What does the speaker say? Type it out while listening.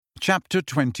Chapter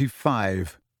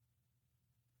 25.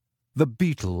 The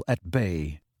Beetle at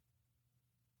Bay.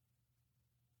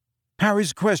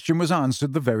 Harry's question was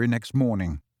answered the very next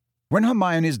morning. When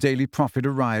Hermione's Daily Prophet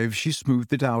arrived, she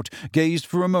smoothed it out, gazed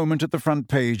for a moment at the front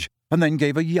page, and then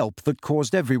gave a yelp that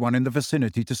caused everyone in the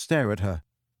vicinity to stare at her.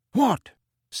 "What?"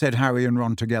 said Harry and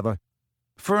Ron together.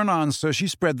 For an answer, she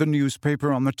spread the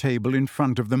newspaper on the table in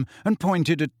front of them and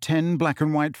pointed at 10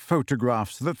 black-and-white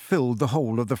photographs that filled the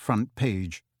whole of the front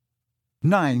page.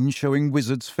 9 showing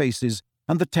wizards' faces,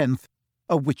 and the 10th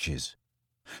a witch's.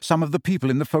 Some of the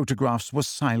people in the photographs were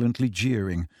silently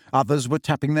jeering. Others were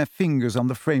tapping their fingers on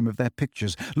the frame of their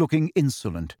pictures, looking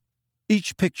insolent.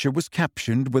 Each picture was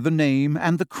captioned with a name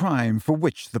and the crime for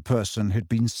which the person had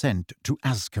been sent to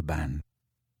Azkaban.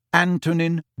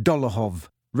 Antonin Dolohov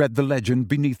read the legend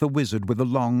beneath a wizard with a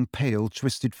long, pale,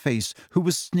 twisted face who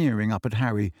was sneering up at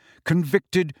Harry,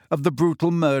 convicted of the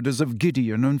brutal murders of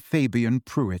Gideon and Fabian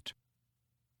Pruitt.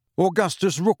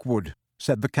 Augustus Rookwood,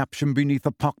 said the caption beneath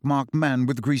a pockmarked man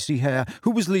with greasy hair who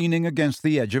was leaning against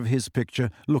the edge of his picture,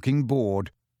 looking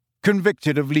bored.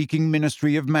 Convicted of leaking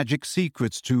Ministry of Magic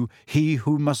secrets to He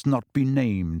Who Must Not Be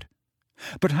Named.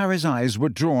 But Harry's eyes were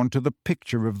drawn to the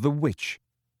picture of the witch.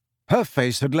 Her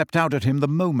face had leapt out at him the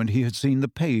moment he had seen the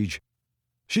page.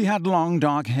 She had long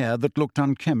dark hair that looked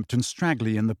unkempt and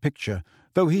straggly in the picture,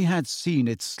 though he had seen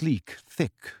it sleek,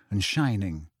 thick, and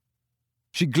shining.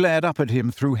 She glared up at him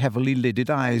through heavily lidded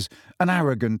eyes, an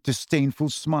arrogant, disdainful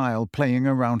smile playing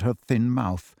around her thin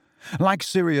mouth. Like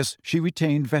Sirius, she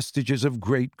retained vestiges of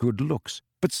great good looks,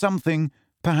 but something,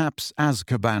 perhaps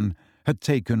Azkaban, had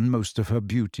taken most of her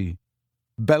beauty.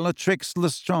 Bellatrix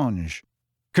Lestrange,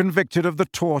 convicted of the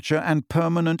torture and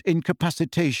permanent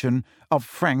incapacitation of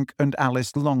Frank and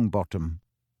Alice Longbottom.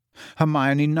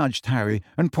 Hermione nudged Harry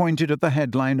and pointed at the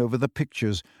headline over the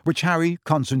pictures, which Harry,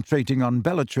 concentrating on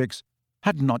Bellatrix,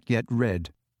 had not yet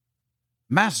read.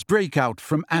 Mass breakout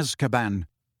from Azkaban.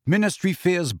 Ministry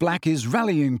fears Black is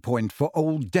rallying point for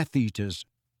old Death Eaters.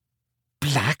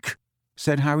 Black?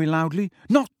 Said Harry loudly.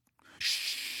 Not...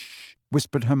 Shh,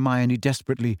 whispered Hermione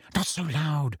desperately. Not so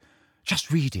loud. Just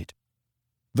read it.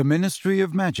 The Ministry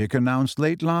of Magic announced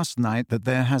late last night that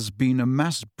there has been a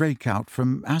mass breakout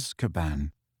from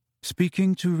Azkaban.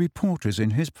 Speaking to reporters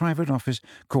in his private office,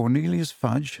 Cornelius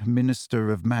Fudge, Minister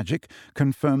of Magic,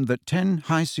 confirmed that 10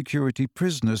 high-security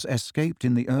prisoners escaped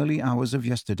in the early hours of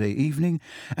yesterday evening,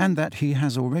 and that he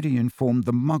has already informed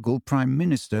the Muggle Prime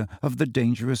Minister of the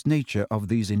dangerous nature of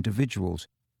these individuals.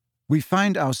 We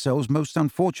find ourselves, most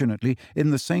unfortunately,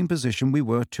 in the same position we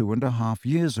were 2.5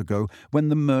 years ago when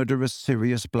the murderous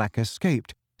Sirius Black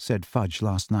escaped, said Fudge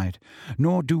last night.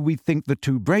 Nor do we think the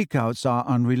 2 breakouts are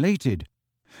unrelated.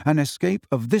 An escape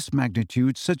of this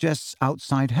magnitude suggests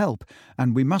outside help,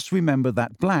 and we must remember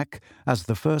that Black, as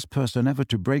the first person ever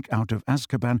to break out of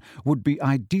Azkaban, would be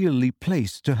ideally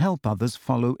placed to help others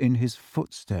follow in his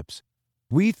footsteps.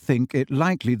 We think it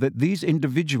likely that these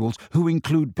individuals, who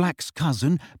include Black's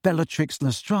cousin, Bellatrix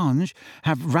Lestrange,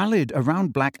 have rallied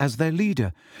around Black as their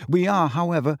leader. We are,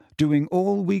 however, doing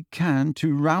all we can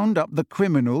to round up the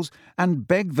criminals and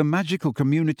beg the magical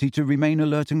community to remain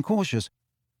alert and cautious.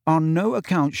 On no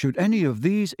account should any of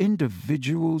these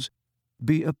individuals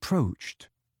be approached.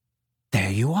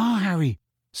 There you are, Harry,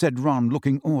 said Ron,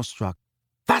 looking awestruck.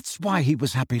 That's why he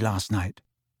was happy last night.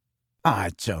 I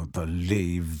don't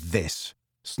believe this,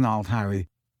 snarled Harry.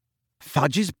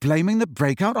 Fudge is blaming the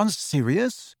breakout on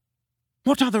Sirius?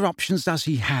 What other options does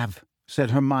he have?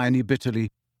 Said Hermione bitterly.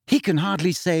 He can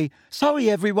hardly say, "Sorry,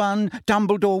 everyone,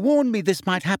 Dumbledore warned me this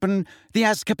might happen. The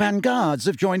Azkaban guards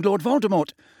have joined Lord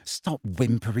Voldemort." Stop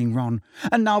whimpering, Ron.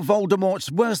 And now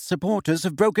Voldemort's worst supporters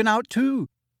have broken out too.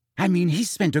 I mean, he's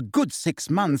spent a good 6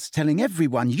 months telling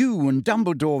everyone you and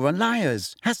Dumbledore are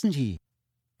liars, hasn't he?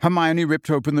 Hermione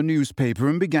ripped open the newspaper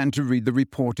and began to read the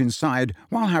report inside,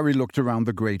 while Harry looked around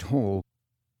the great hall.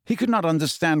 He could not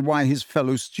understand why his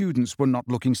fellow students were not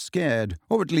looking scared,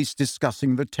 or at least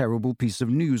discussing the terrible piece of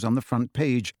news on the front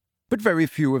page, but very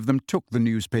few of them took the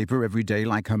newspaper every day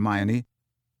like Hermione.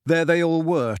 There they all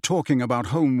were, talking about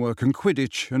homework and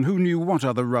Quidditch and who knew what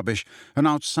other rubbish, and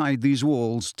outside these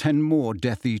walls 10 more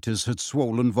Death Eaters had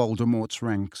swollen Voldemort's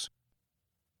ranks.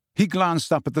 He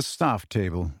glanced up at the staff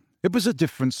table. It was a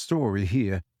different story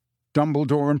here.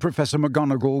 Dumbledore and Professor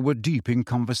McGonagall were deep in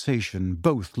conversation,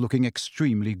 both looking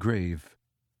extremely grave.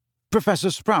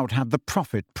 Professor Sprout had the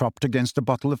Prophet propped against a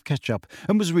bottle of ketchup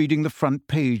and was reading the front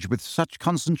page with such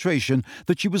concentration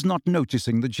that she was not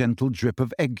noticing the gentle drip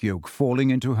of egg yolk falling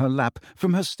into her lap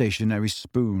from her stationary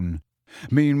spoon.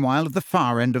 Meanwhile, at the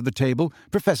far end of the table,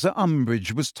 Professor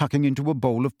Umbridge was tucking into a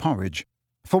bowl of porridge.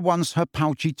 For once her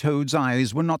pouchy toad's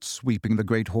eyes were not sweeping the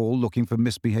great hall looking for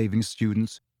misbehaving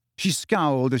students. She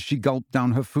scowled as she gulped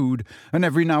down her food, and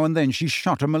every now and then she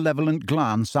shot a malevolent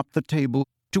glance up the table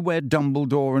to where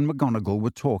Dumbledore and McGonagall were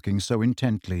talking so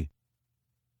intently.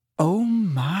 "Oh,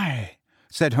 my,"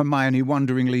 said Hermione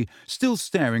wonderingly, still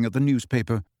staring at the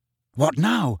newspaper. "What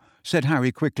now?" said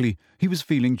Harry quickly. He was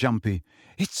feeling jumpy.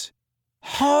 "It's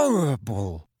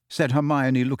horrible," said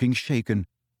Hermione, looking shaken.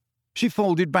 She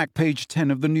folded back page 10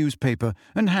 of the newspaper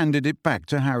and handed it back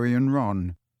to Harry and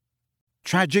Ron.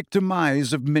 Tragic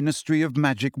demise of Ministry of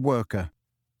Magic worker.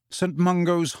 St.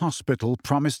 Mungo's Hospital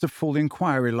promised a full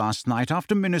inquiry last night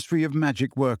after Ministry of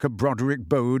Magic worker Broderick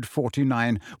Bode,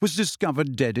 49, was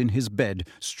discovered dead in his bed,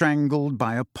 strangled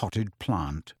by a potted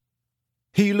plant.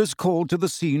 Healers called to the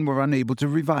scene were unable to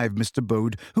revive Mr.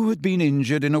 Bode, who had been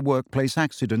injured in a workplace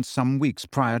accident some weeks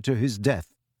prior to his death.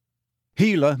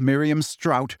 Healer Miriam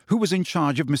Strout, who was in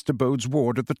charge of Mr. Bode's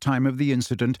ward at the time of the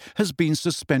incident, has been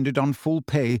suspended on full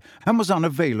pay and was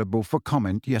unavailable for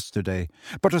comment yesterday.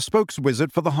 But a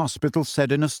spokeswizard for the hospital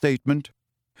said in a statement,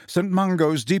 "St.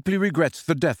 Mungo's deeply regrets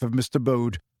the death of Mr.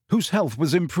 Bode, whose health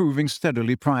was improving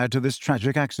steadily prior to this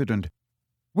tragic accident.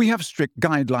 We have strict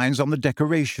guidelines on the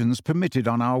decorations permitted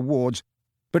on our wards,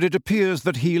 but it appears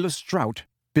that Healer Strout,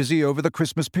 busy over the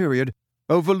Christmas period,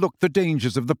 overlooked the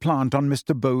dangers of the plant on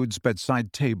Mr. Bode's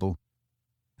bedside table.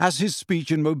 As his speech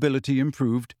and mobility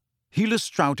improved, Healer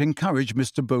Strout encouraged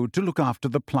Mr. Bode to look after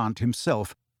the plant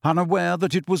himself, unaware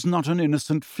that it was not an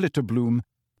innocent flitterbloom,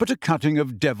 but a cutting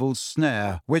of devil's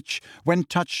snare, which, when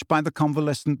touched by the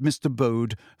convalescent Mr.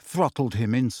 Bode, throttled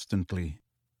him instantly.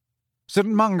 St.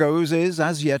 Mungo's is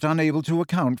as yet unable to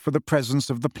account for the presence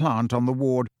of the plant on the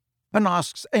ward, and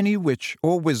asks any witch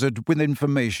or wizard with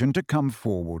information to come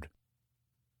forward."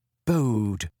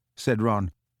 "Bode," said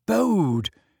Ron. "Bode.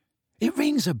 It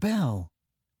rings a bell."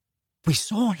 "We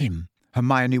saw him,"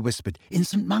 Hermione whispered, "in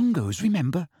St. Mungo's,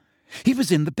 remember? He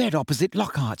was in the bed opposite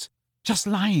Lockhart's, just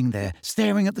lying there,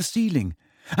 staring at the ceiling.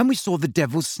 And we saw the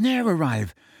devil's snare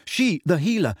arrive. She, the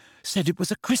healer, said it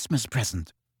was a Christmas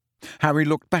present." Harry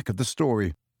looked back at the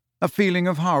story. A feeling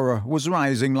of horror was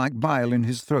rising like bile in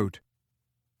his throat.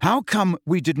 "How come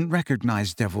we didn't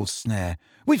recognize devil's snare?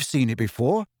 We've seen it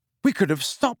before. We could have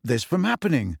stopped this from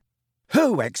happening."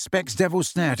 "Who expects Devil's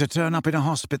Snare to turn up in a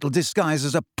hospital disguised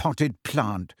as a potted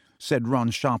plant?" said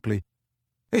Ron sharply.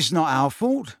 "It's not our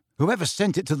fault. Whoever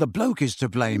sent it to the bloke is to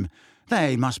blame.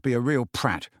 They must be a real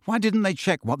prat. Why didn't they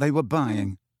check what they were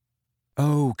buying?"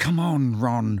 "Oh, come on,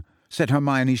 Ron," said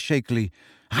Hermione shakily.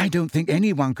 "I don't think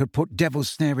anyone could put Devil's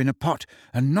Snare in a pot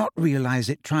and not realize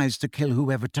it tries to kill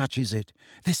whoever touches it.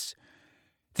 This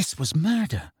was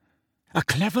murder. A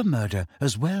clever murder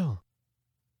as well.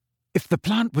 If the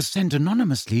plant was sent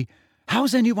anonymously,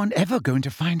 how's anyone ever going to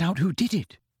find out who did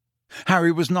it?" Harry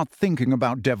was not thinking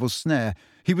about Devil's Snare.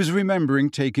 He was remembering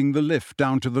taking the lift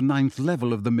down to the 9th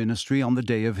level of the Ministry on the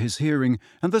day of his hearing,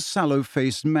 and the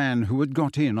sallow-faced man who had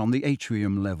got in on the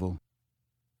atrium level.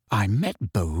 "I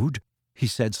met Bode," he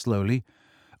said slowly.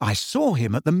 "I saw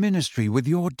him at the Ministry with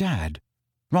your dad."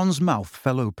 Ron's mouth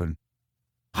fell open.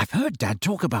 "I've heard Dad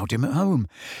talk about him at home.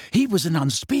 He was an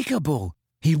unspeakable.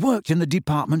 He worked in the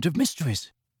Department of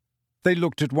Mysteries." They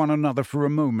looked at one another for a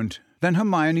moment. Then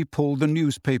Hermione pulled the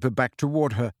newspaper back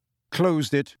toward her,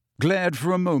 closed it, glared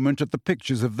for a moment at the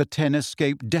pictures of the 10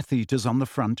 escaped Death Eaters on the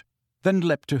front, then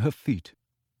leapt to her feet.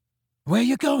 "Where are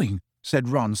you going?" said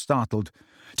Ron, startled.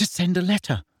 "To send a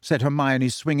letter," said Hermione,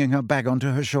 swinging her bag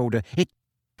onto her shoulder.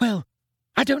 Well,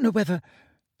 I don't know whether,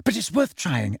 but it's worth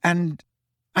trying, and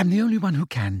I'm the only one who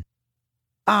can."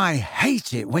 "I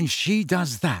hate it when she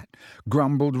does that,"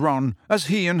 grumbled Ron, as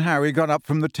he and Harry got up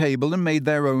from the table and made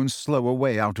their own slower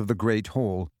way out of the great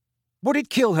hall. "Would it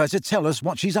kill her to tell us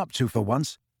what she's up to for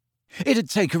once? It'd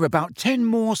take her about 10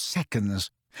 more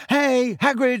seconds. Hey,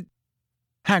 Hagrid!"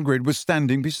 Hagrid was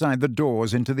standing beside the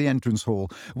doors into the entrance hall,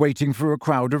 waiting for a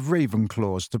crowd of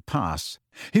Ravenclaws to pass.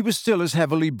 He was still as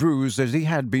heavily bruised as he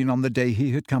had been on the day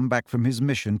he had come back from his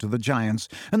mission to the Giants,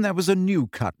 and there was a new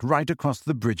cut right across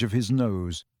the bridge of his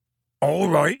nose. "All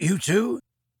right, you two,"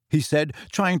 he said,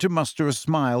 trying to muster a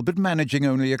smile, but managing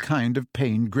only a kind of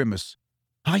pained grimace.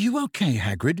 "Are you okay,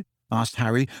 Hagrid?" asked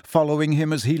Harry, following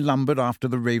him as he lumbered after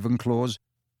the Ravenclaws.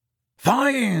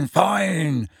 "Fine,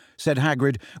 fine," said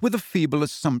Hagrid, with a feeble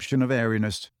assumption of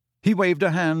airiness. He waved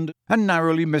a hand and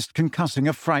narrowly missed concussing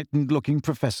a frightened-looking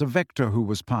Professor Vector who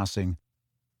was passing.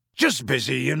 "Just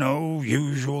busy,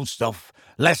 usual stuff.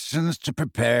 Lessons to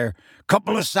prepare.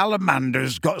 Couple of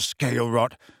salamanders got scale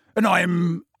rot, and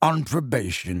I'm on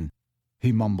probation,"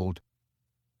 he mumbled.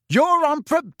 "You're on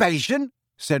probation?"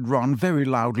 said Ron very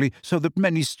loudly so that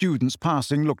many students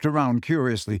passing looked around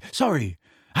curiously. "Sorry,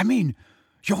 I mean,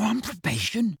 you're on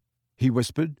probation?" he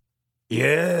whispered.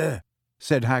 "Yeah,"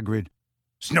 said Hagrid.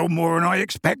 "It's no more'n I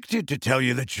expected, to tell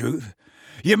you the truth.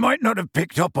 You might not have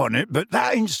picked up on it, but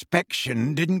that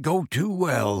inspection didn't go too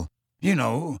well. You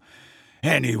know.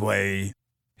 Anyway,"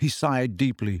 he sighed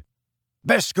deeply,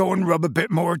 "best go and rub a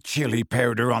bit more chili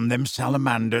powder on them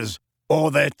salamanders, or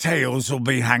their tails'll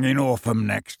be hanging off 'em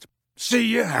next. See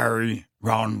you, Harry,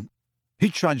 Ron." He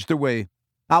trudged away,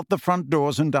 out the front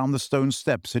doors and down the stone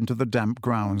steps into the damp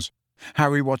grounds.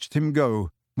 Harry watched him go,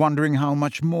 wondering how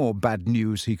much more bad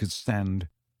news he could stand.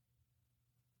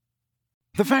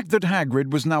 The fact that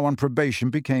Hagrid was now on probation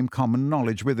became common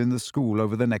knowledge within the school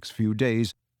over the next few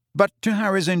days, but to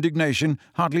Harry's indignation,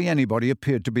 hardly anybody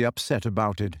appeared to be upset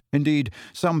about it. Indeed,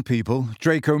 some people,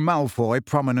 Draco Malfoy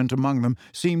prominent among them,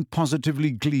 seemed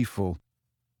positively gleeful.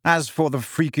 As for the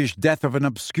freakish death of an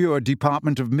obscure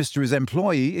Department of Mysteries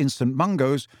employee in St.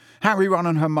 Mungo's, Harry, Ron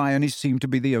and Hermione seemed to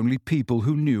be the only people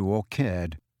who knew or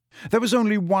cared. There was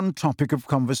only one topic of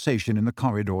conversation in the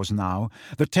corridors now,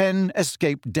 the 10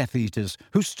 escaped Death Eaters,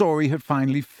 whose story had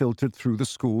finally filtered through the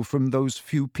school from those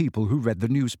few people who read the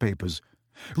newspapers.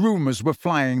 Rumours were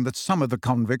flying that some of the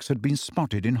convicts had been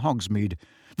spotted in Hogsmeade,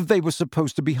 that they were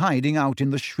supposed to be hiding out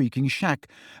in the Shrieking Shack,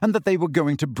 and that they were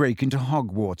going to break into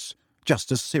Hogwarts,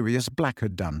 just as Sirius Black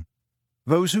had done.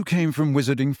 Those who came from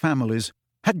wizarding families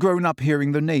had grown up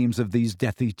hearing the names of these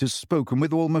Death Eaters spoken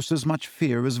with almost as much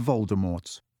fear as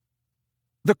Voldemort's.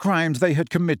 The crimes they had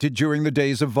committed during the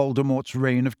days of Voldemort's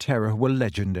reign of terror were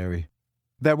legendary.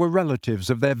 There were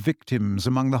relatives of their victims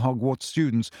among the Hogwarts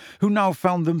students who now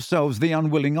found themselves the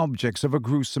unwilling objects of a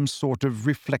gruesome sort of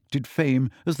reflected fame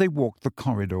as they walked the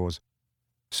corridors.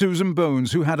 Susan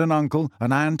Bones, who had an uncle,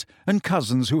 an aunt, and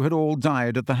cousins who had all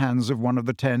died at the hands of one of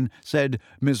the 10, said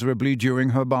miserably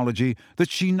during herbology that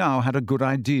she now had a good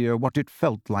idea what it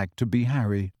felt like to be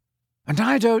Harry. "And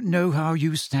I don't know how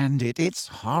you stand it. It's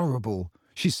horrible,"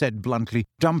 she said bluntly,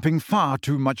 dumping far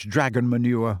too much dragon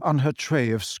manure on her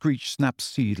tray of Screech-Snap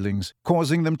seedlings,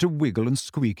 causing them to wiggle and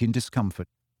squeak in discomfort.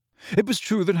 It was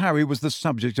true that Harry was the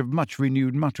subject of much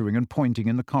renewed muttering and pointing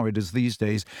in the corridors these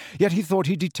days, yet he thought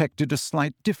he detected a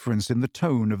slight difference in the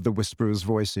tone of the whisperers'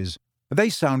 voices. They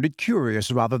sounded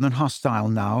curious rather than hostile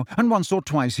now, and once or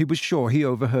twice he was sure he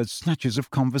overheard snatches of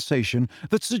conversation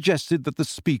that suggested that the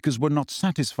speakers were not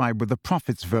satisfied with the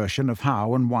Prophet's version of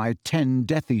how and why 10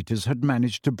 Death Eaters had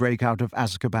managed to break out of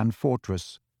Azkaban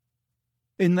Fortress.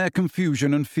 In their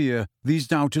confusion and fear, these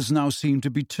doubters now seemed to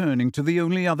be turning to the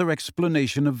only other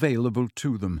explanation available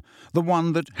to them, the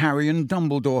one that Harry and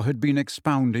Dumbledore had been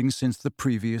expounding since the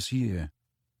previous year.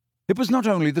 It was not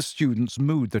only the students'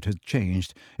 mood that had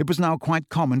changed. It was now quite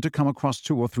common to come across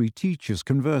 2 or 3 teachers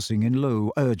conversing in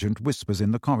low, urgent whispers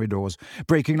in the corridors,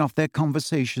 breaking off their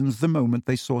conversations the moment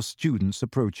they saw students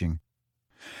approaching.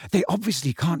 "They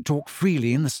obviously can't talk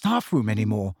freely in the staff room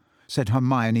anymore," said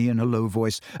Hermione in a low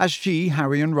voice, as she,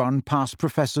 Harry and Ron passed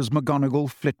Professors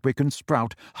McGonagall, Flitwick and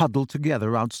Sprout huddled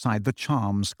together outside the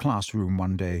Charms classroom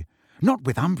one day. "Not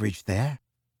with Umbridge there."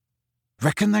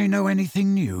 "Reckon they know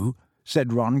anything new?"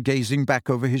 said Ron, gazing back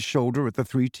over his shoulder at the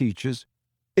 3 teachers.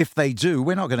 "If they do,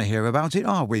 we're not going to hear about it,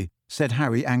 are we?" said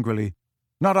Harry angrily.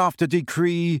 "Not after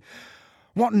decree...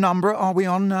 What number are we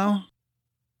on now?"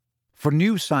 For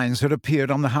new signs had appeared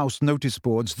on the house notice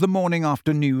boards the morning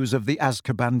after news of the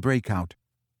Azkaban breakout.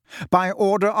 "By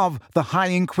order of the High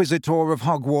Inquisitor of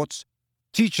Hogwarts,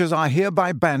 teachers are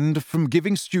hereby banned from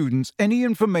giving students any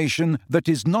information that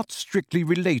is not strictly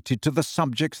related to the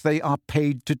subjects they are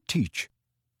paid to teach.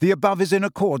 The above is in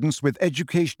accordance with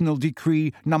Educational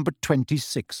Decree number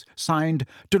 26, signed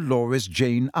Dolores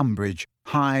Jane Umbridge,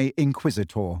 High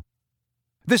Inquisitor."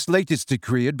 This latest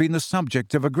decree had been the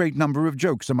subject of a great number of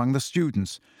jokes among the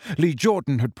students. Lee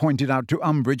Jordan had pointed out to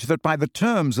Umbridge that by the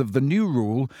terms of the new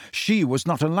rule, she was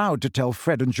not allowed to tell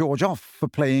Fred and George off for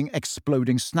playing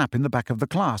Exploding Snap in the back of the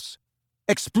class.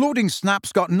 "Exploding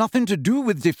Snap's got nothing to do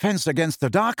with defense against the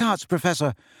dark arts,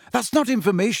 Professor. That's not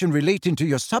information relating to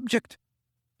your subject."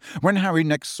 When Harry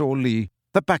next saw Lee,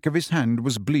 the back of his hand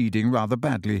was bleeding rather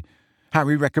badly.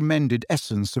 Harry recommended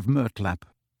essence of murtlap.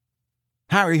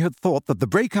 Harry had thought that the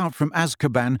breakout from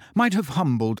Azkaban might have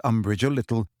humbled Umbridge a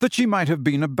little, that she might have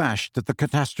been abashed at the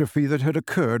catastrophe that had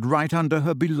occurred right under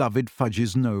her beloved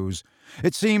Fudge's nose.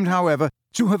 It seemed, however,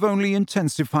 to have only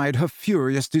intensified her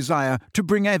furious desire to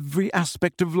bring every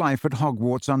aspect of life at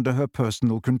Hogwarts under her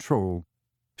personal control.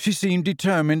 She seemed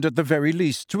determined at the very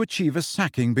least to achieve a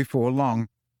sacking before long,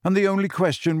 and the only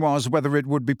question was whether it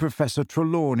would be Professor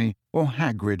Trelawney or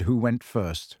Hagrid who went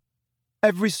first.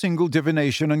 Every single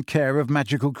divination and care of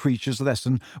magical creatures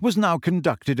lesson was now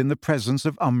conducted in the presence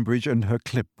of Umbridge and her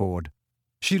clipboard.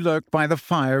 She lurked by the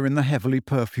fire in the heavily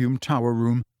perfumed tower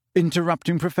room,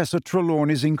 interrupting Professor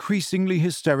Trelawney's increasingly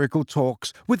hysterical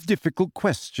talks with difficult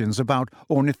questions about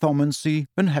ornithomancy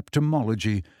and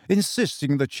heptomology,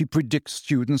 insisting that she predict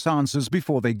students' answers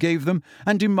before they gave them,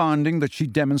 and demanding that she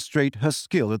demonstrate her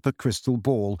skill at the crystal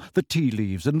ball, the tea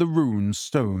leaves, and the rune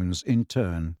stones in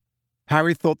turn.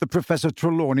 Harry thought that Professor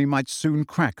Trelawney might soon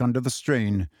crack under the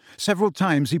strain. Several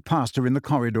times he passed her in the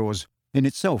corridors, in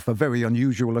itself a very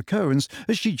unusual occurrence,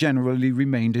 as she generally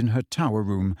remained in her tower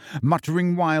room,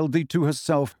 muttering wildly to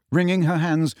herself, wringing her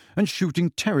hands, and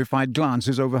shooting terrified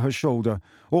glances over her shoulder,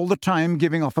 all the time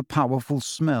giving off a powerful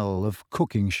smell of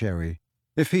cooking sherry.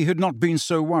 If he had not been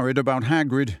so worried about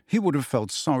Hagrid, he would have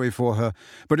felt sorry for her,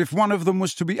 but if one of them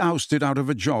was to be ousted out of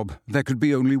a job, there could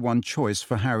be only one choice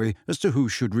for Harry as to who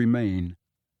should remain.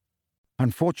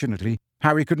 Unfortunately,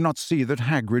 Harry could not see that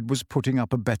Hagrid was putting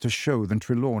up a better show than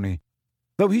Trelawney.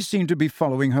 Though he seemed to be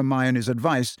following Hermione's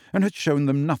advice and had shown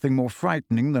them nothing more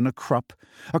frightening than a Krupp,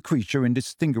 a creature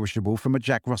indistinguishable from a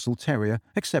Jack Russell Terrier,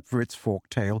 except for its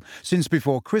forked tail, since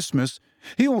before Christmas,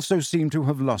 he also seemed to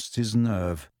have lost his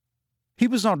nerve. He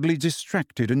was oddly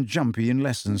distracted and jumpy in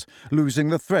lessons, losing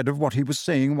the thread of what he was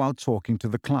saying while talking to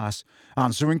the class,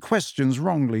 answering questions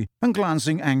wrongly, and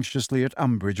glancing anxiously at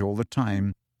Umbridge all the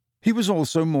time. He was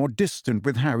also more distant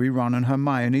with Harry, Ron, and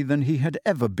Hermione than he had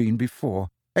ever been before,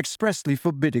 expressly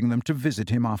forbidding them to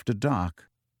visit him after dark.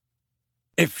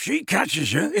 "If she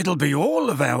catches you, it'll be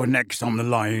all of our necks on the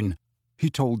line,"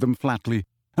 he told them flatly,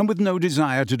 and with no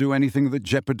desire to do anything that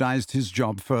jeopardized his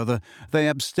job further, they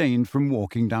abstained from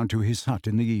walking down to his hut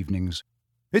in the evenings.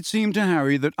 It seemed to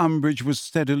Harry that Umbridge was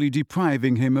steadily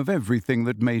depriving him of everything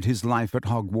that made his life at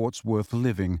Hogwarts worth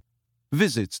living.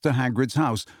 Visits to Hagrid's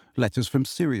house, letters from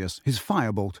Sirius, his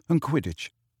firebolt, and Quidditch.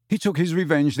 He took his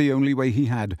revenge the only way he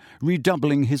had,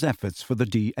 redoubling his efforts for the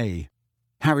D.A.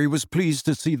 Harry was pleased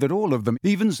to see that all of them,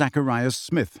 even Zacharias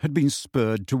Smith, had been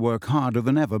spurred to work harder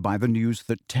than ever by the news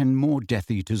that 10 more Death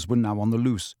Eaters were now on the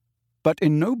loose. But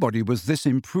in nobody was this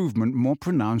improvement more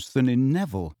pronounced than in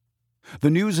Neville. The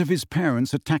news of his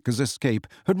parents' attacker's escape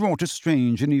had wrought a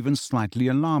strange and even slightly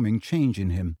alarming change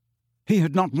in him. He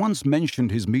had not once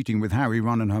mentioned his meeting with Harry,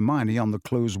 Ron, and Hermione on the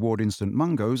clothes ward in St.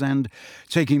 Mungo's, and,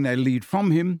 taking their lead from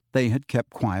him, they had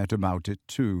kept quiet about it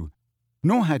too.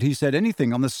 Nor had he said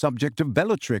anything on the subject of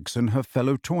Bellatrix and her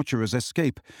fellow torturer's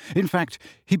escape. In fact,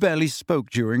 he barely spoke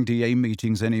during DA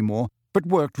meetings anymore, but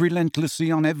worked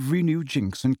relentlessly on every new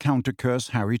jinx and counter-curse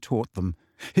Harry taught them,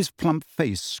 his plump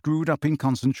face screwed up in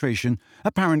concentration,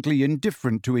 apparently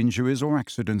indifferent to injuries or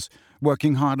accidents,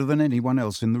 working harder than anyone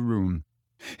else in the room.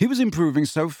 He was improving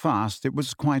so fast it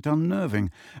was quite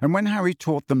unnerving, and when Harry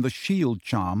taught them the shield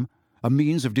charm, a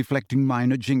means of deflecting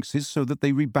minor jinxes so that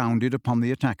they rebounded upon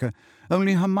the attacker,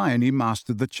 only Hermione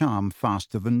mastered the charm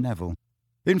faster than Neville.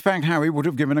 In fact, Harry would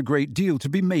have given a great deal to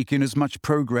be making as much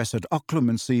progress at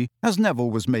occlumency as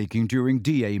Neville was making during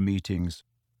DA meetings.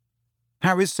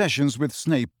 Harry's sessions with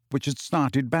Snape, which had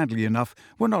started badly enough,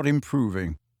 were not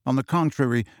improving. On the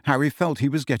contrary, Harry felt he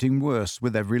was getting worse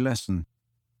with every lesson.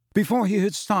 Before he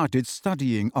had started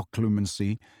studying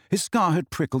occlumency, his scar had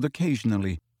prickled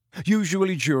occasionally,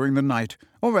 usually during the night,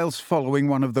 or else following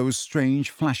one of those strange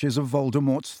flashes of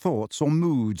Voldemort's thoughts or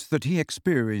moods that he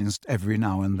experienced every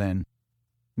now and then.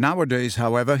 Nowadays,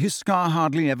 however, his scar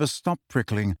hardly ever stopped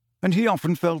prickling, and he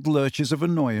often felt lurches of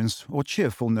annoyance or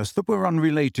cheerfulness that were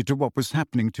unrelated to what was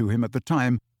happening to him at the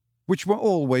time, which were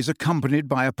always accompanied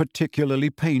by a particularly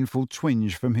painful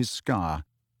twinge from his scar.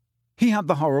 He had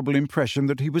the horrible impression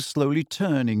that he was slowly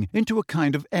turning into a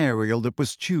kind of Ariel that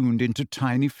was tuned into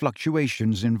tiny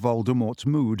fluctuations in Voldemort's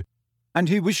mood, and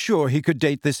he was sure he could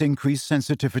date this increased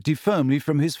sensitivity firmly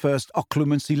from his first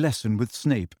occlumency lesson with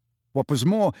Snape. What was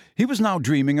more, he was now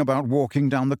dreaming about walking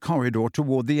down the corridor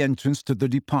toward the entrance to the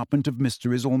Department of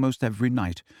Mysteries almost every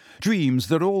night, dreams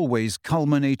that always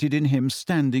culminated in him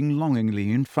standing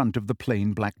longingly in front of the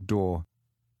plain black door.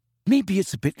 "Maybe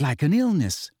it's a bit like an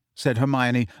illness," said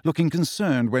Hermione, looking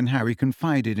concerned when Harry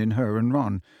confided in her and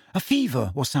Ron. "A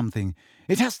fever or something.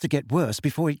 It has to get worse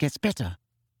before it gets better."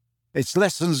 "It's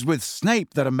lessons with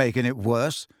Snape that are making it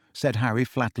worse," said Harry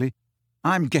flatly.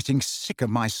 "I'm getting sick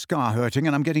of my scar hurting,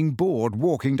 and I'm getting bored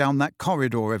walking down that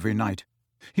corridor every night."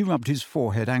 He rubbed his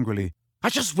forehead angrily. "I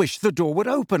just wish the door would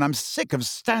open. I'm sick of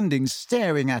standing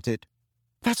staring at it."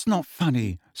 "That's not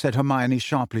funny," said Hermione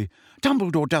sharply.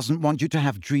 "Dumbledore doesn't want you to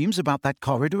have dreams about that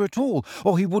corridor at all,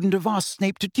 or he wouldn't have asked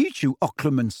Snape to teach you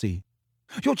occlumency.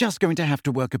 You're just going to have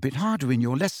to work a bit harder in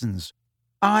your lessons."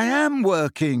 "I am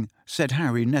working," said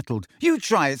Harry, nettled. "You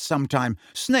try it sometime.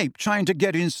 Snape trying to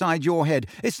get inside your head.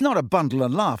 It's not a bundle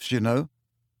of laughs, you know."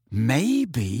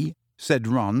 "Maybe," said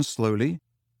Ron slowly.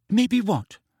 "Maybe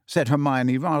what?" said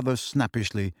Hermione rather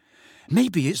snappishly.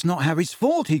 "Maybe it's not Harry's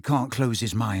fault he can't close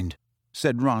his mind,"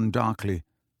 said Ron darkly.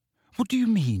 "What do you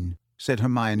mean?" said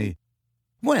Hermione.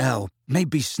 "Well,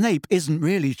 maybe Snape isn't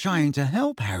really trying to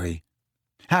help Harry."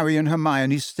 Harry and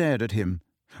Hermione stared at him.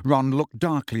 Ron looked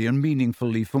darkly and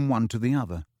meaningfully from one to the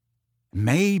other.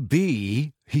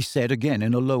 "Maybe," he said again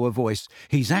in a lower voice,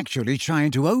 "he's actually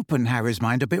trying to open Harry's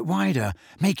mind a bit wider,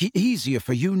 make it easier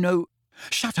for you know—"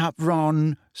 "Shut up,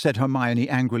 Ron," said Hermione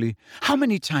angrily. "How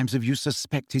many times have you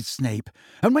suspected Snape?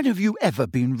 And when have you ever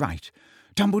been right?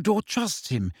 Dumbledore trusts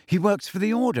him. He works for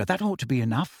the Order. That ought to be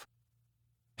enough."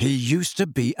 "He used to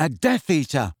be a Death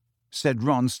Eater," said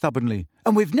Ron stubbornly,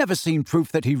 "and we've never seen proof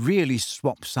that he really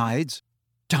swapped sides."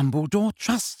 "Dumbledore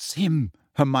trusts him,"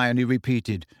 Hermione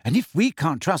repeated, "and if we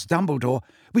can't trust Dumbledore,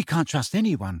 we can't trust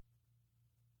anyone."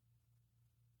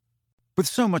 With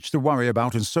so much to worry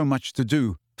about and so much to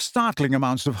do, startling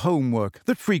amounts of homework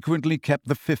that frequently kept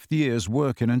the fifth years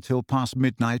working until past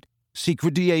midnight,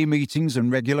 secret DA meetings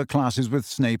and regular classes with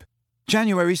Snape,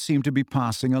 January seemed to be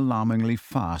passing alarmingly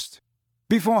fast.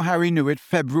 Before Harry knew it,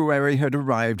 February had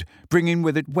arrived, bringing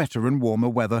with it wetter and warmer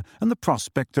weather and the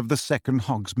prospect of the second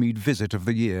Hogsmeade visit of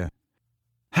the year.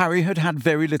 Harry had had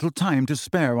very little time to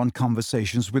spare on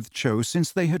conversations with Cho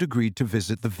since they had agreed to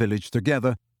visit the village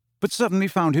together, but suddenly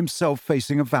found himself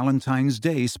facing a Valentine's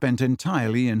Day spent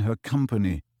entirely in her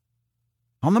company.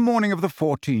 On the morning of the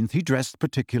 14th, he dressed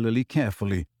particularly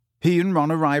carefully. He and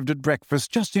Ron arrived at breakfast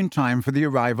just in time for the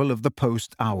arrival of the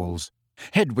post-owls.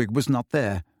 Hedwig was not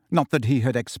there. Not that he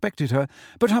had expected her,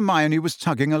 but Hermione was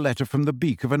tugging a letter from the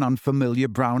beak of an unfamiliar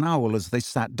brown owl as they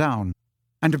sat down.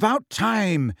 "And about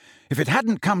time! If it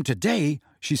hadn't come today,"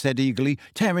 she said eagerly,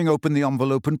 tearing open the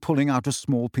envelope and pulling out a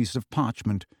small piece of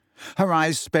parchment. Her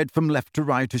eyes sped from left to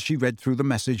right as she read through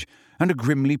the message, and a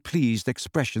grimly pleased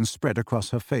expression spread across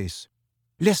her face.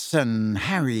 "Listen,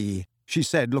 Harry," she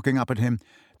said, looking up at him.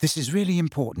 "This is really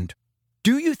important.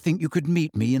 Do you think you could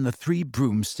meet me in the Three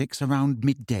Broomsticks around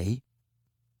midday?"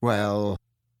 "Well,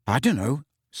 I don't know,"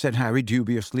 said Harry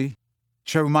dubiously.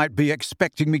 "Cho might be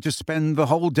expecting me to spend the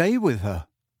whole day with her.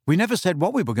 We never said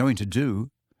what we were going to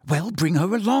do." "Well, bring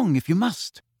her along if you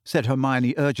must," said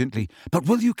Hermione urgently. "But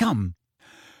will you come?"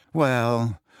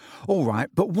 "Well, all right,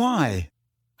 but why?"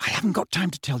 "I haven't got time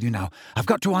to tell you now. I've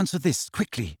got to answer this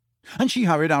quickly." And she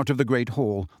hurried out of the great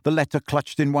hall, the letter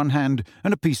clutched in one hand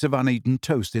and a piece of uneaten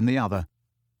toast in the other.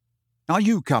 "Are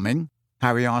you coming?"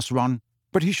 Harry asked Ron,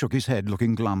 but he shook his head,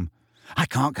 looking glum. "I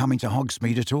can't come into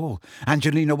Hogsmeade at all.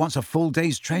 Angelina wants a full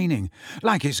day's training.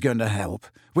 Like it's going to help.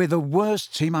 We're the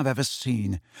worst team I've ever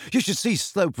seen. You should see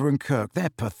Sloper and Kirk. They're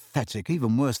pathetic,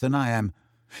 even worse than I am."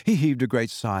 He heaved a great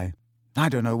sigh. "I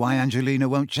don't know why Angelina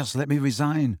won't just let me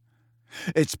resign."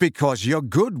 "It's because you're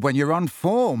good when you're on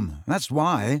form. That's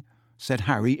why," said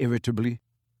Harry irritably.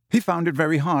 He found it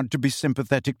very hard to be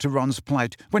sympathetic to Ron's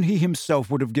plight when he himself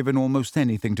would have given almost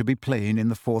anything to be playing in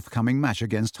the forthcoming match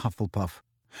against Hufflepuff.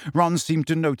 Ron seemed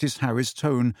to notice Harry's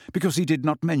tone because he did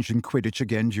not mention Quidditch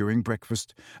again during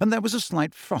breakfast, and there was a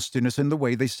slight frostiness in the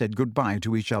way they said goodbye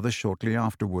to each other shortly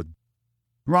afterward.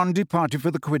 Ron departed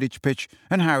for the Quidditch pitch,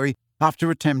 and Harry,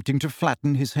 after attempting to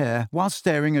flatten his hair while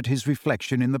staring at his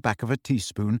reflection in the back of a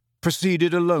teaspoon,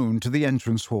 proceeded alone to the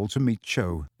entrance hall to meet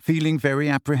Cho, feeling very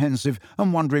apprehensive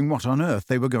and wondering what on earth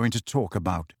they were going to talk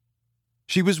about.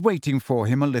 She was waiting for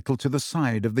him a little to the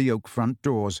side of the oak front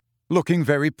doors, looking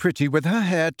very pretty with her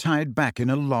hair tied back in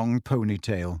a long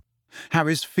ponytail.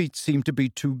 Harry's feet seemed to be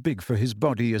too big for his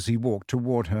body as he walked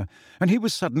toward her, and he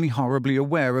was suddenly horribly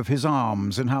aware of his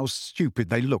arms and how stupid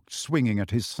they looked swinging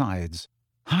at his sides.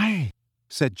 "Hi,"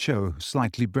 said Cho,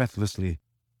 slightly breathlessly.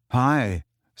 "Hi,"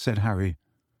 said Harry.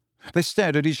 They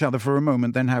stared at each other for a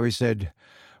moment, then Harry said,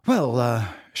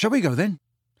 "Well, shall we go then?"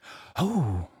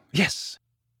 "Oh, yes."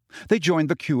 They joined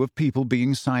the queue of people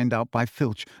being signed out by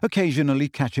Filch, occasionally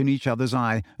catching each other's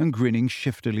eye and grinning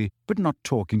shiftily, but not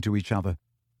talking to each other.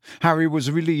 Harry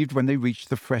was relieved when they reached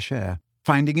the fresh air,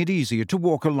 finding it easier to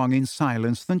walk along in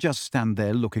silence than just stand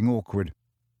there looking awkward.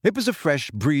 It was a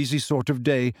fresh, breezy sort of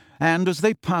day, and as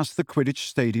they passed the Quidditch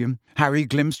stadium, Harry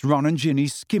glimpsed Ron and Ginny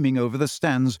skimming over the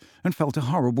stands and felt a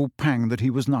horrible pang that he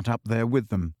was not up there with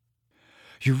them.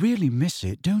 "You really miss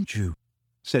it, don't you?"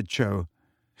 said Cho.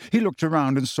 He looked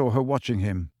around and saw her watching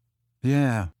him.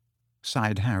 "Yeah,"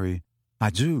 sighed Harry,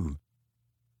 "I do."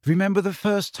 "Remember the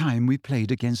first time we played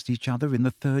against each other in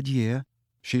the third year?"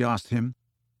 she asked him.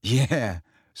 "Yeah,"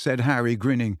 said Harry,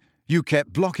 grinning. "You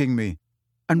kept blocking me."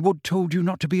 "And Wood told you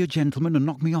not to be a gentleman and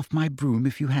knock me off my broom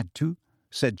if you had to,"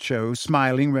 said Cho,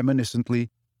 smiling reminiscently.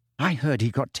 "I heard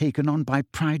he got taken on by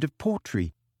Pride of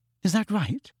Portree. Is that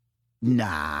right?"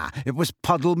 "Nah, it was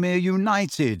Puddlemere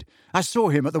United. I saw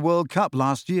him at the World Cup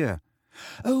last year."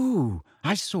 "Oh,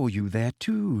 I saw you there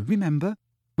too, remember?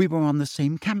 We were on the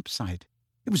same campsite.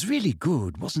 It was really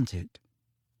good, wasn't it?"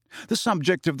 The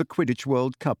subject of the Quidditch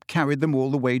World Cup carried them all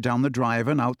the way down the drive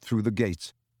and out through the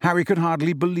gates. Harry could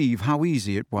hardly believe how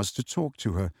easy it was to talk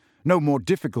to her. No more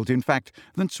difficult, in fact,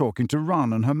 than talking to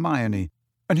Ron and Hermione.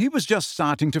 And he was just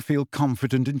starting to feel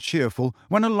confident and cheerful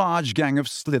when a large gang of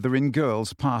Slytherin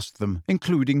girls passed them,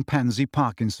 including Pansy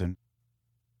Parkinson.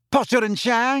 "Potter and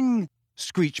Chang!"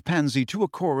 screeched Pansy to a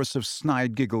chorus of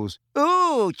snide giggles.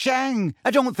 "Oh, Chang,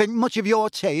 I don't think much of your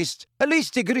taste. At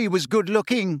least Diggory was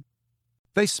good-looking."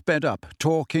 They sped up,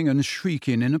 talking and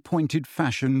shrieking in a pointed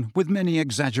fashion, with many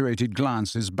exaggerated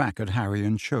glances back at Harry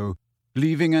and Cho,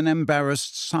 leaving an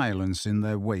embarrassed silence in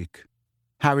their wake.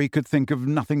 Harry could think of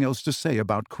nothing else to say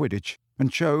about Quidditch, and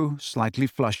Cho, slightly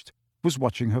flushed, was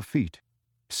watching her feet.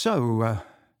 "So,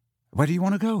 where do you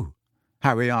want to go?"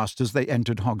 Harry asked as they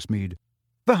entered Hogsmeade.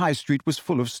 The high street was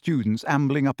full of students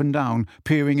ambling up and down,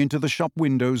 peering into the shop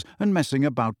windows and messing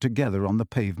about together on the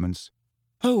pavements.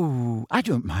 "Oh, I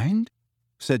don't mind,"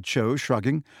 said Cho,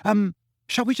 shrugging.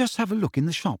 Shall we just have a look in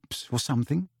the shops or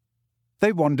something?"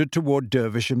 They wandered toward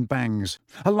Dervish and Bangs.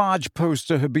 A large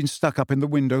poster had been stuck up in the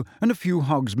window, and a few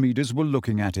Hogsmeaders were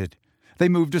looking at it. They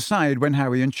moved aside when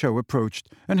Harry and Cho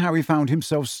approached, and Harry found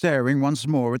himself staring once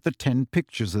more at the 10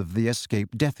 pictures of the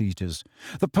escaped Death Eaters.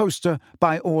 The poster,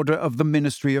 by order of the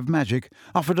Ministry of Magic,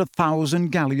 offered 1,000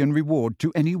 galleon reward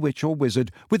to any witch or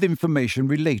wizard with information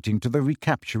relating to the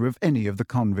recapture of any of the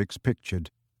convicts pictured.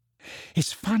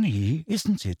 "It's funny,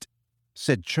 isn't it?"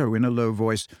 said Cho in a low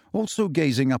voice, also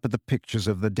gazing up at the pictures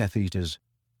of the Death Eaters.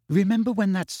 "Remember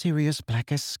when that Sirius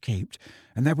Black escaped,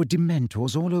 and there were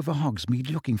Dementors all over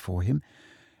Hogsmeade looking for him?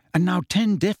 And now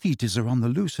 10 Death Eaters are on the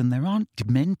loose, and there aren't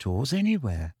Dementors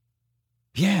anywhere."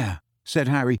 "Yeah," said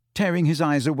Harry, tearing his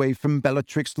eyes away from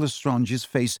Bellatrix Lestrange's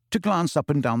face to glance up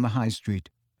and down the high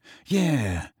street.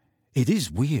 "Yeah, it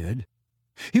is weird."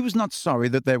 He was not sorry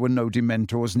that there were no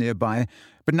Dementors nearby,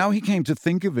 but now he came to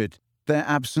think of it, their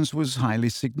absence was highly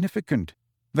significant.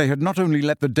 They had not only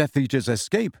let the Death Eaters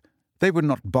escape, they were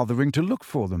not bothering to look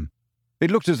for them.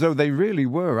 It looked as though they really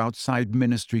were outside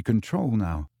Ministry control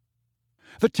now.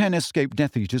 The 10 escaped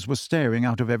Death Eaters were staring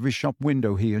out of every shop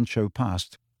window he and Cho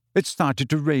passed. It started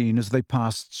to rain as they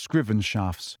passed Scriven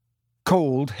shafts.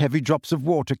 Cold, heavy drops of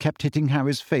water kept hitting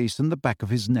Harry's face and the back of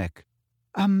his neck.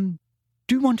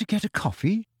 Do you want to get a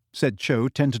coffee?" said Cho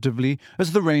tentatively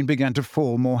as the rain began to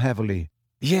fall more heavily.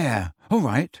 "Yeah, all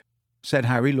right," said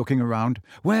Harry, looking around.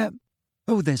 "Where—"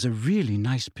 "Oh, there's a really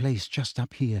nice place just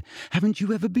up here. Haven't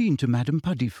you ever been to Madame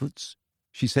Puddifoot's?"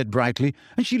 she said brightly,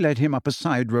 and she led him up a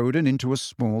side road and into a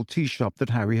small tea shop that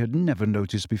Harry had never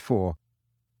noticed before.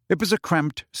 It was a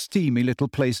cramped, steamy little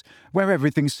place where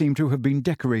everything seemed to have been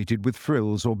decorated with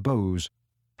frills or bows.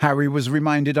 Harry was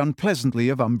reminded unpleasantly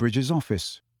of Umbridge's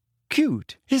office.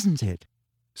 "Cute, isn't it?"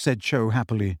 said Cho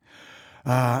happily.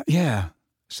 Yeah,"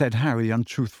 said Harry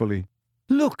untruthfully.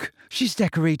 "Look, she's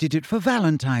decorated it for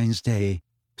Valentine's Day,"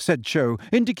 said Cho,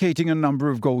 indicating a number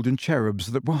of golden cherubs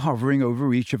that were hovering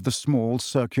over each of the small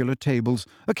circular tables,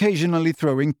 occasionally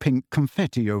throwing pink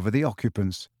confetti over the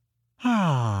occupants.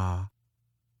 "Ah."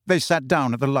 They sat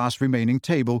down at the last remaining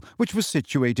table, which was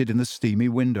situated in the steamy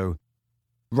window.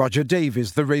 Roger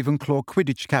Davies, the Ravenclaw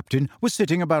Quidditch captain, was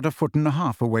sitting about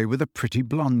 1.5 feet away with a pretty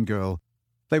blonde girl.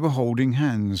 They were holding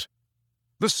hands.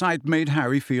 The sight made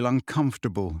Harry feel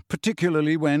uncomfortable,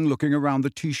 particularly when, looking around the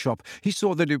tea shop, he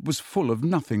saw that it was full of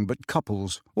nothing but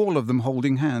couples, all of them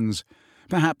holding hands.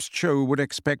 Perhaps Cho would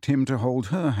expect him to hold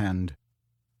her hand.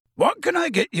 "What can I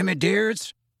get you, me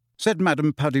dears?" said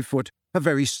Madame Puddifoot, a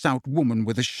very stout woman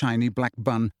with a shiny black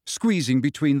bun, squeezing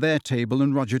between their table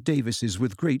and Roger Davis's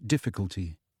with great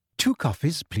difficulty. "2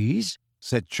 coffees, please,"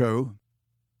 said Cho.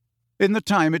 In the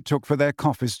time it took for their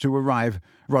coffees to arrive,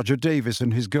 Roger Davis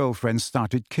and his girlfriend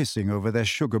started kissing over their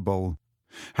sugar bowl.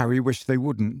 Harry wished they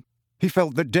wouldn't. He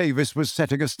felt that Davis was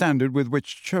setting a standard with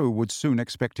which Cho would soon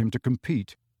expect him to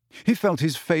compete. He felt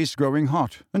his face growing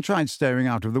hot and tried staring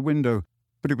out of the window,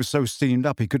 but it was so steamed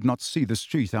up he could not see the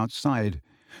street outside.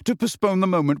 To postpone the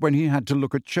moment when he had to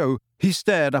look at Cho, he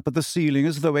stared up at the ceiling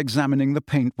as though examining the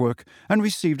paintwork and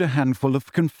received a handful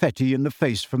of confetti in the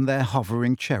face from their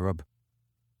hovering cherub.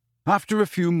 After a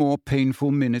few more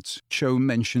painful minutes, Cho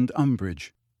mentioned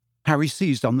Umbridge. Harry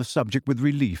seized on the subject with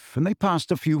relief, and they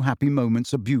passed a few happy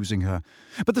moments abusing her.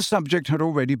 But the subject had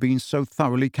already been so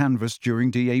thoroughly canvassed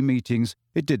during DA meetings,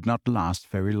 it did not last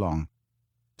very long.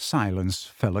 Silence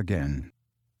fell again.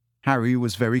 Harry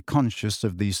was very conscious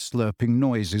of these slurping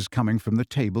noises coming from the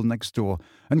table next door,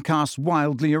 and cast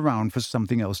wildly around for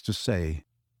something else to say.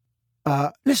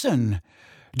 Listen,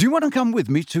 do you want to come with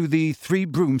me to the Three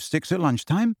Broomsticks at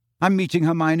lunchtime? I'm meeting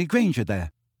Hermione Granger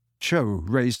there." Cho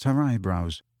raised her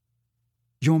eyebrows.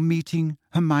 "You're meeting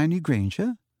Hermione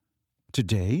Granger?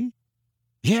 Today?"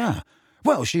 "Yeah.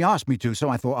 Well, she asked me to, so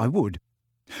I thought I would.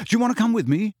 Do you want to come with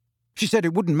me? She said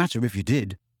it wouldn't matter if you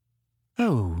did."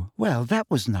 "Oh, well, that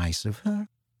was nice of her."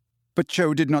 But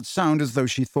Cho did not sound as though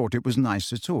she thought it was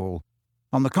nice at all.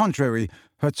 On the contrary,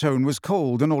 her tone was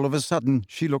cold, and all of a sudden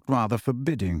she looked rather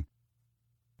forbidding.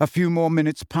 A few more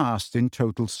minutes passed in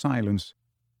total silence,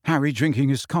 Harry drinking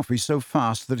his coffee so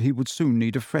fast that he would soon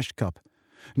need a fresh cup.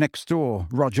 Next door,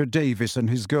 Roger Davis and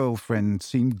his girlfriend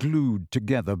seemed glued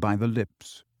together by the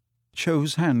lips.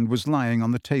 Cho's hand was lying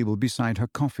on the table beside her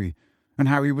coffee, and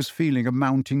Harry was feeling a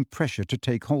mounting pressure to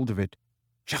take hold of it.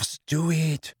 "Just do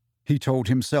it," he told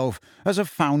himself, as a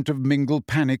fount of mingled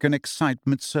panic and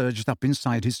excitement surged up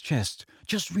inside his chest.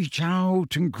 "Just reach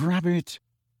out and grab it."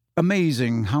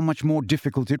 Amazing how much more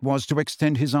difficult it was to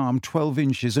extend his arm 12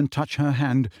 inches and touch her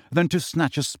hand than to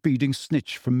snatch a speeding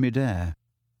snitch from mid-air.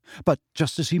 But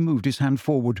just as he moved his hand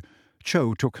forward,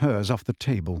 Cho took hers off the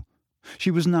table.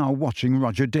 She was now watching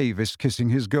Roger Davis kissing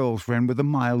his girlfriend with a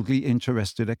mildly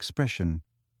interested expression.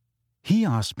 "He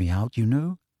asked me out, you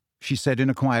know," she said in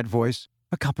a quiet voice,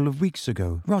 "a couple of weeks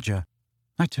ago, Roger.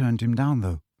 I turned him down,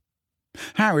 though."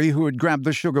 Harry, who had grabbed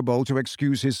the sugar bowl to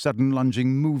excuse his sudden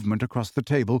lunging movement across the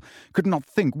table, could not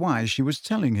think why she was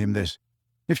telling him this.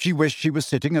 If she wished she was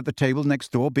sitting at the table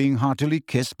next door being heartily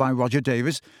kissed by Roger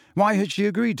Davis, why had she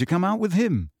agreed to come out with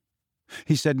him?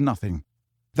 He said nothing.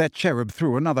 Their cherub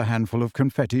threw another handful of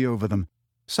confetti over them.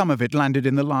 Some of it landed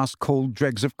in the last cold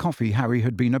dregs of coffee Harry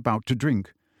had been about to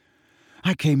drink.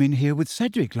 "I came in here with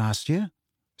Cedric last year,"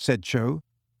 said Cho.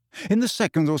 In the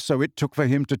second or so it took for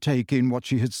him to take in what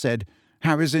she had said,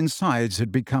 Harry's insides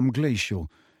had become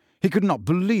glacial. He could not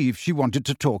believe she wanted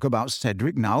to talk about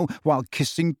Cedric now, while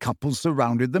kissing couples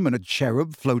surrounded them and a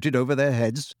cherub floated over their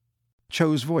heads.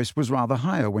 Cho's voice was rather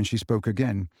higher when she spoke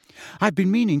again. "I've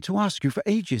been meaning to ask you for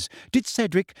ages. Did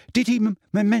he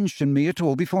mention me at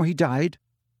all before he died?"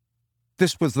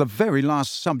 This was the very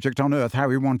last subject on earth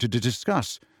Harry wanted to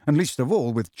discuss, and least of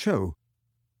all with Cho.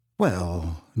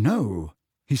 "Well, no,"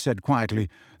 he said quietly.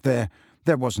 There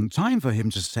wasn't time for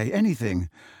him to say anything.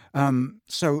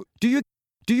 So, do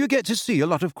you get to see a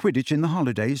lot of Quidditch in the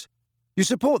holidays? You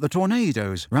support the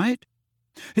Tornadoes, right?"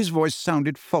 His voice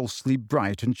sounded falsely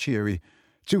bright and cheery.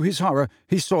 To his horror,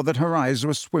 he saw that her eyes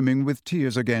were swimming with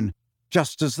tears again,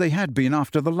 just as they had been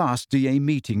after the last DA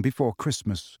meeting before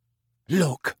Christmas.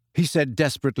 "Look," he said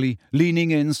desperately, leaning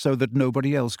in so that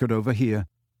nobody else could overhear.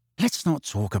 "Let's not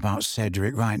talk about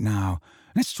Cedric right now.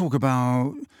 Let's talk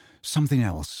about something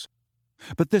else."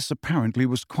 But this apparently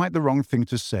was quite the wrong thing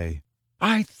to say.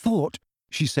 "I thought,"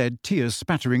 she said, tears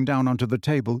spattering down onto the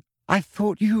table, "I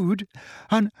thought you'd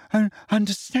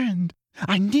understand.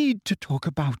 I need to talk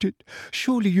about it.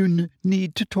 Surely you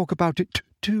need to talk about it,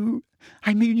 too.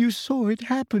 I mean, you saw it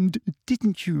happened,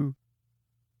 didn't you?"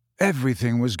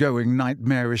 Everything was going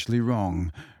nightmarishly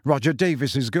wrong. Roger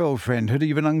Davis's girlfriend had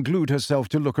even unglued herself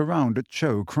to look around at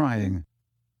Cho crying.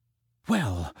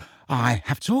 "Well, I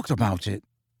have talked about it,"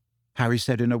 Harry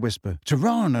said in a whisper, "to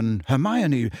Ron and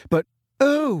Hermione, but—"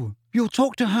 "Oh, you'll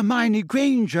talk to Hermione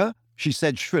Granger?" she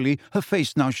said shrilly, her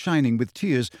face now shining with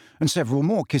tears, and several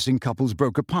more kissing couples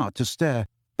broke apart to stare.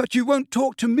 "But you won't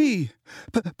talk to me.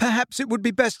 Perhaps it would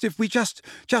be best if we just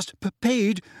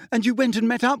paid, and you went and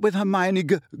met up with Hermione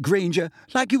Granger,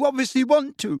 like you obviously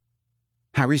want to."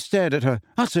 Harry stared at her,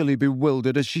 utterly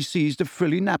bewildered as she seized a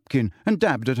frilly napkin and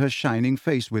dabbed at her shining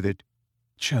face with it.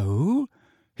 "Cho?"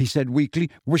 he said weakly,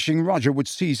 wishing Roger would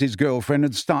seize his girlfriend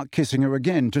and start kissing her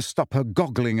again to stop her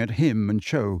goggling at him and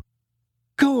Cho.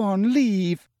 "Go on,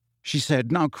 leave," she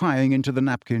said, now crying into the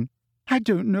napkin. "I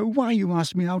don't know why you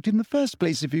asked me out in the first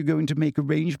place if you're going to make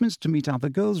arrangements to meet other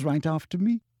girls right after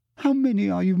me. How many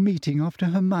are you meeting after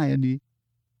Hermione?"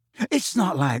 "It's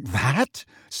not like that,"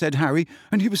 said Harry,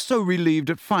 and he was so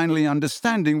relieved at finally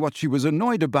understanding what she was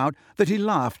annoyed about that he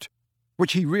laughed,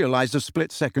 which he realized a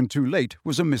split second too late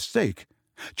was a mistake.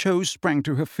 Cho sprang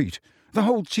to her feet. The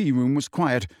whole tea room was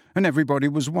quiet, and everybody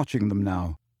was watching them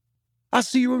now. "I'll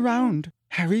see you around,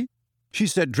 Harry," she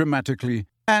said dramatically,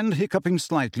 and, hiccuping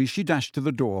slightly, she dashed to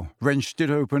the door, wrenched it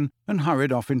open, and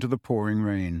hurried off into the pouring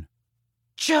rain.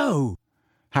 "Cho!"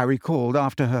 Harry called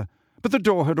after her, but the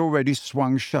door had already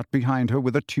swung shut behind her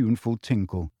with a tuneful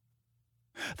tinkle.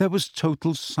 There was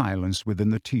total silence within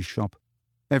the tea shop.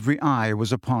 Every eye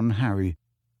was upon Harry.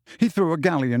 He threw a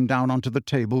galleon down onto the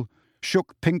table,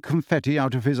 shook pink confetti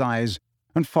out of his eyes,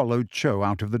 and followed Cho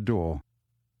out of the door.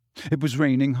 It was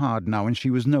raining hard now, and she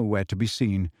was nowhere to be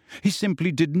seen. He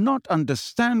simply did not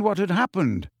understand what had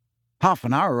happened. Half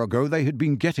an hour ago they had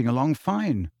been getting along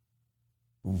fine.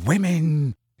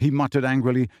 "Women!" he muttered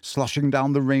angrily, sloshing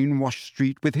down the rain-washed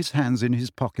street with his hands in his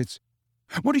pockets.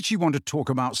 What did she want to talk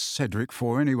about Cedric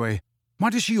for, anyway? Why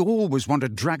does she always want to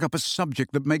drag up a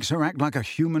subject that makes her act like a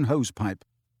human hosepipe?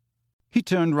 He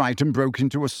turned right and broke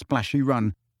into a splashy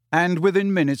run, and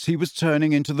within minutes he was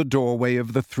turning into the doorway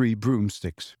of the Three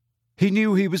Broomsticks. He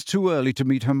knew he was too early to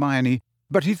meet Hermione,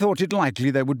 but he thought it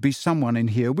likely there would be someone in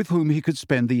here with whom he could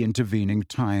spend the intervening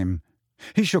time.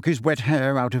 He shook his wet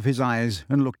hair out of his eyes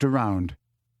and looked around.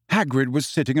 Hagrid was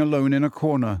sitting alone in a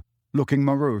corner, looking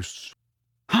morose.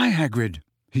 "Hi, Hagrid,"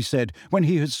 he said, when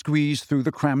he had squeezed through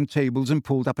the crammed tables and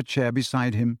pulled up a chair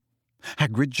beside him.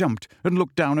 Hagrid jumped and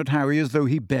looked down at Harry as though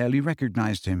he barely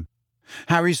recognized him.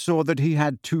 Harry saw that he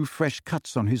had 2 fresh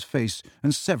cuts on his face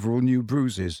and several new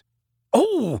bruises.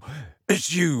 "Oh,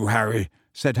 it's you, Harry,"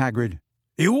 said Hagrid.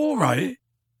 "You all right?"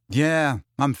 "Yeah,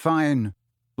 I'm fine,"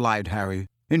 lied Harry.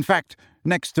 In fact,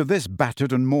 next to this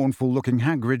battered and mournful-looking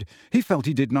Hagrid, he felt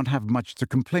he did not have much to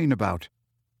complain about.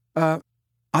 Are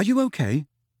you okay?"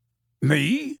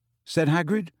 "Me?" said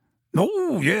Hagrid.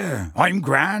 "Oh, yeah, I'm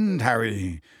grand,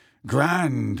 Harry.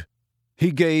 Grand."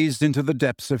 He gazed into the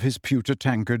depths of his pewter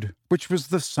tankard, which was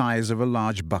the size of a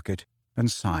large bucket,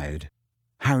 and sighed.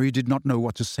 Harry did not know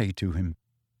what to say to him.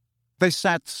 They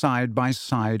sat side by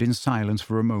side in silence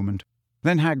for a moment.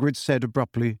 Then Hagrid said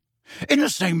abruptly, "In the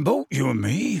same boat, you and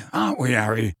me, aren't we,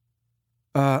 Harry?"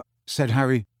 Said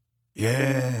Harry.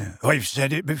 "Yeah, I've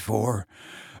said it before.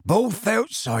 Both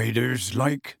outsiders,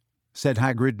 like," said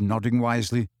Hagrid, nodding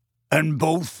wisely. "And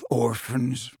both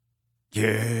orphans.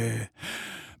 Yeah,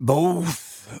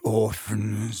 both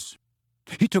orphans."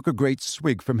 He took a great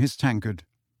swig from his tankard.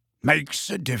 "Makes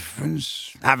a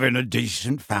difference, having a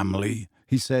decent family,"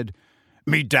 he said.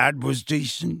 "Me dad was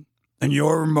decent, and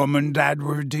your mum and dad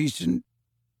were decent.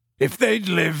 If they'd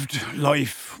lived,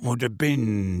 life would have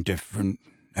been different,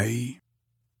 eh?"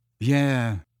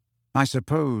 "Yeah, I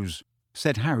suppose,"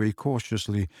 said Harry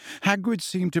cautiously. Hagrid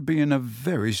seemed to be in a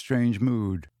very strange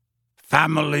mood.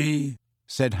 "Family,"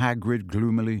 said Hagrid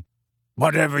gloomily.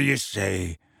 "Whatever you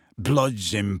say,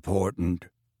 blood's important."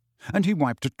 And he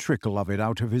wiped a trickle of it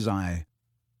out of his eye.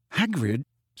 "Hagrid,"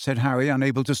 said Harry,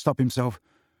 unable to stop himself,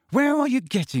 "where are you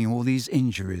getting all these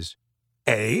injuries?"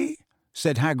 "Eh?"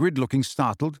 said Hagrid, looking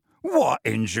startled. "What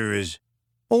injuries?"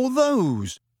 "All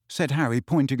those," said Harry,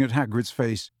 pointing at Hagrid's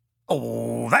face.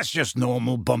 "Oh, that's just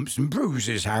normal bumps and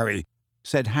bruises, Harry,"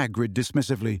 said Hagrid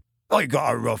dismissively. "I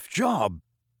got a rough job."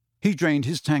 He drained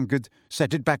his tankard,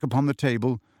 set it back upon the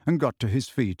table, and got to his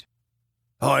feet.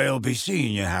 "I'll be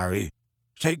seeing you, Harry.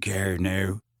 Take care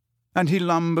now." And he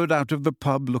lumbered out of the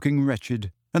pub looking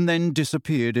wretched, and then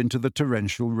disappeared into the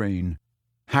torrential rain.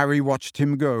 Harry watched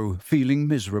him go, feeling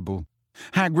miserable.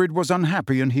 Hagrid was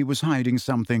unhappy and he was hiding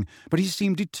something, but he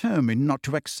seemed determined not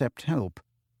to accept help.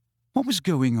 What was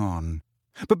going on?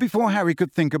 But before Harry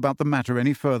could think about the matter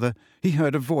any further, he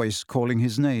heard a voice calling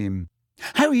his name.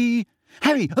 "Harry!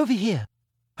 Harry, over here!"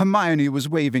 Hermione was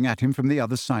waving at him from the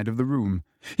other side of the room.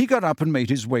 He got up and made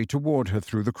his way toward her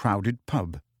through the crowded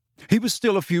pub. He was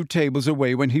still a few tables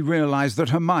away when he realized that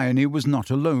Hermione was not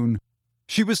alone.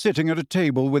 She was sitting at a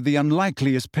table with the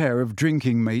unlikeliest pair of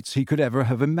drinking mates he could ever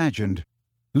have imagined.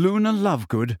 Luna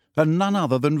Lovegood, and none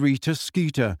other than Rita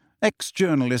Skeeter,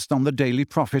 ex-journalist on the Daily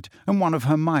Prophet and one of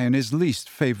Hermione's least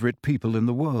favourite people in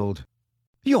the world.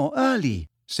 "You're early,"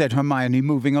 said Hermione,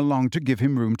 moving along to give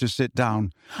him room to sit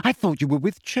down. "I thought you were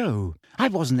with Cho. I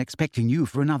wasn't expecting you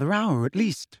for another hour at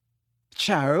least."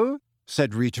 "Cho?"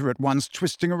 said Rita at once,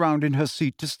 twisting around in her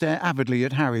seat to stare avidly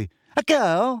at Harry. "A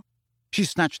girl?" She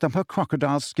snatched up her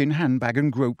crocodile skin handbag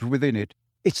and groped within it.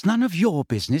 "It's none of your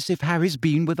business if Harry's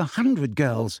been with 100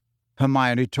 girls,"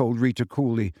 Hermione told Rita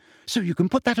coolly, "so you can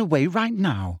put that away right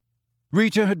now."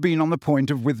 Rita had been on the point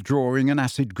of withdrawing an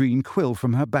acid-green quill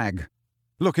from her bag.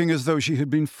 Looking as though she had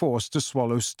been forced to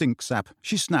swallow stink sap,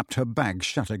 she snapped her bag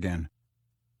shut again.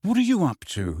 "What are you up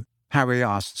to?" Harry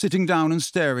asked, sitting down and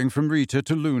staring from Rita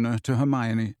to Luna to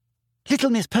Hermione. "Little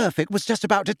Miss Perfect was just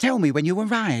about to tell me when you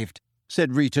arrived,"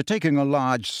 said Rita, taking a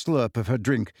large slurp of her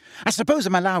drink. "I suppose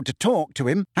I'm allowed to talk to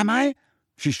him, am I?"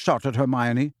 She shot at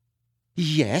Hermione.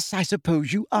 "Yes, I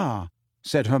suppose you are,"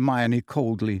 said Hermione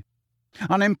coldly.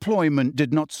 Unemployment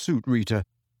did not suit Rita.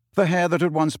 The hair that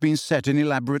had once been set in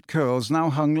elaborate curls now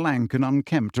hung lank and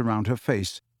unkempt around her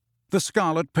face. The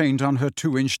scarlet paint on her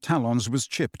 2-inch talons was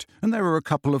chipped, and there were a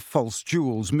couple of false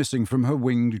jewels missing from her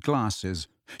winged glasses.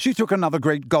 She took another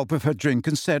great gulp of her drink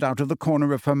and said out of the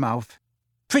corner of her mouth,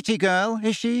 "Pretty girl,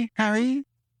 is she, Harry?"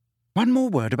 "One more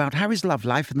word about Harry's love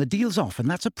life and the deal's off, and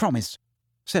that's a promise,"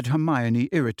 said Hermione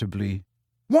irritably.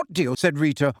 "What deal?" said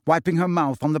Rita, wiping her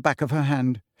mouth on the back of her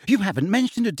hand. "You haven't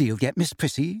mentioned a deal yet, Miss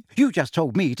Prissy. You just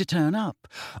told me to turn up.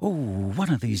 Oh,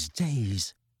 one of these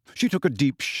days." She took a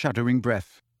deep, shuddering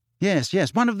breath. Yes,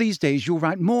 one of these days you'll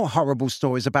write more horrible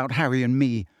stories about Harry and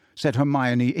me," said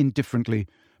Hermione indifferently.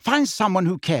 "Find someone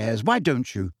who cares, why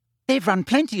don't you?" "They've run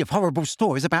plenty of horrible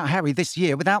stories about Harry this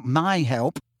year without my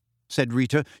help," said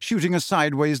Rita, shooting a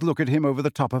sideways look at him over the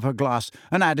top of her glass,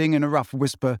 and adding in a rough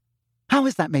whisper, "How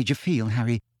has that made you feel,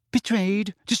 Harry?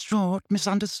 Betrayed, distraught,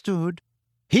 misunderstood?"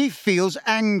 "He feels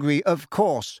angry, of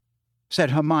course," said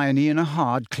Hermione in a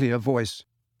hard, clear voice.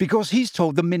 "Because he's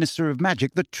told the Minister of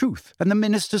Magic the truth, and the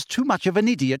Minister's too much of an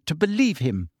idiot to believe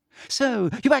him." "So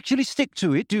you actually stick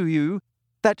to it, do you?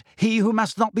 That he who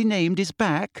must not be named is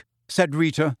back?" said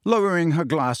Rita, lowering her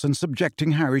glass and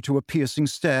subjecting Harry to a piercing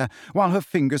stare, while her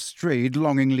fingers strayed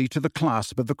longingly to the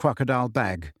clasp of the crocodile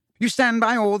bag. "You stand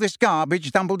by all this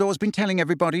garbage Dumbledore's been telling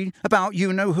everybody about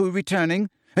you-know-who returning,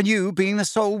 and you being the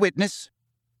sole witness?"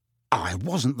 "I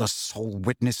wasn't the sole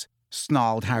witness,"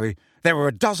 snarled Harry. "There were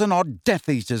a dozen odd Death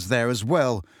Eaters there as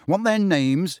well. Want their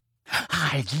names?"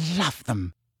 "I'd love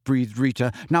them," breathed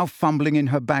Rita, now fumbling in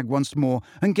her bag once more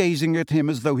and gazing at him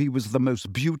as though he was the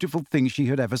most beautiful thing she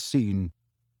had ever seen.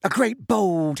 "A great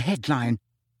bold headline.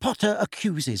 Potter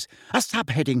accuses. A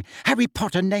subheading. Harry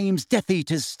Potter names Death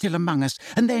Eaters still among us.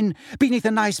 And then, beneath a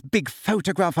nice big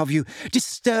photograph of you,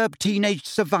 disturbed teenage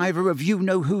survivor of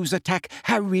you-know-who's attack,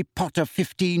 Harry Potter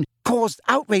 15, caused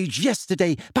outrage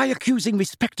yesterday by accusing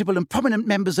respectable and prominent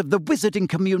members of the wizarding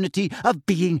community of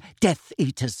being Death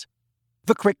Eaters."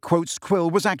 The quick quotes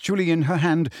quill was actually in her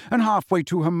hand and halfway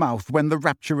to her mouth when the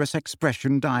rapturous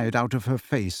expression died out of her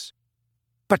face.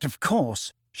 "But of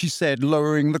course," she said,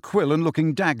 lowering the quill and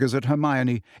looking daggers at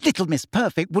Hermione, "Little Miss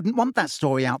Perfect wouldn't want that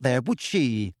story out there, would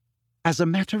she?" "As a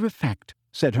matter of fact,"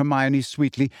 said Hermione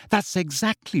sweetly, "that's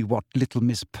exactly what Little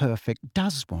Miss Perfect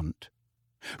does want."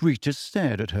 Rita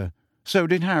stared at her. So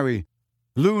did Harry.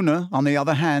 Luna, on the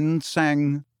other hand,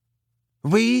 sang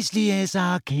 "Weasley is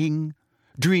our king,"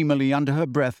 dreamily under her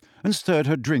breath, and stirred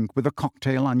her drink with a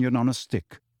cocktail onion on a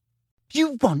stick.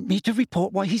 "You want me to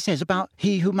report what he says about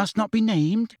he who must not be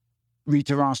named?"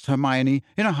 Rita asked Hermione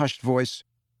in a hushed voice.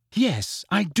 "Yes,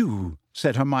 I do,"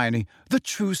 said Hermione. "The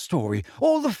true story,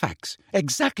 all the facts,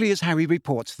 exactly as Harry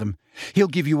reports them. He'll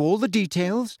give you all the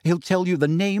details. He'll tell you the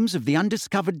names of the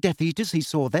undiscovered Death Eaters he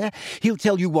saw there. He'll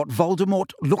tell you what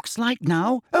Voldemort looks like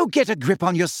now. Oh, get a grip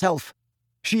on yourself,"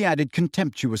 she added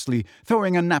contemptuously,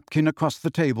 throwing a napkin across the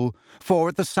table, for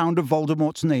at the sound of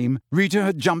Voldemort's name, Rita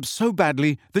had jumped so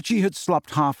badly that she had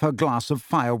slopped half her glass of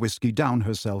fire whiskey down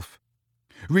herself.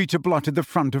 Rita blotted the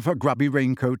front of her grubby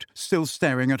raincoat, still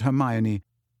staring at Hermione.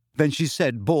 Then she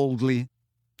said baldly,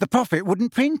 "The Prophet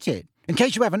wouldn't print it. In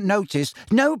case you haven't noticed,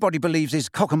 nobody believes his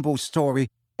cock-and-ball story.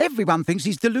 Everyone thinks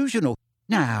he's delusional.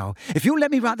 Now, if you'll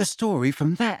let me write the story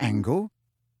from that angle—"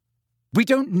 "We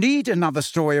don't need another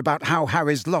story about how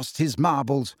Harry's lost his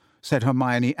marbles," said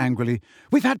Hermione angrily.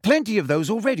 "We've had plenty of those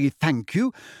already, thank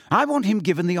you. I want him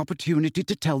given the opportunity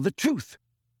to tell the truth."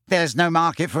 "There's no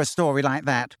market for a story like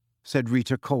that," said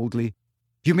Rita coldly.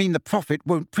 "You mean the Prophet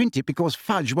won't print it because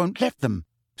Fudge won't let them?"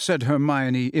 said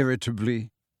Hermione irritably.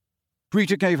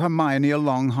 Rita gave Hermione a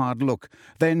long, hard look.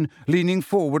 Then, leaning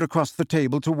forward across the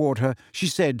table toward her, she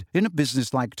said in a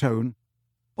businesslike tone,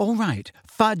 "All right,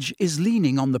 Fudge is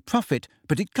leaning on the Prophet,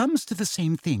 but it comes to the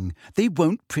same thing. They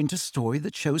won't print a story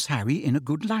that shows Harry in a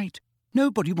good light.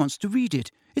 Nobody wants to read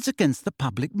it. It's against the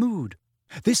public mood.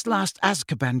 This last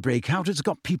Azkaban breakout has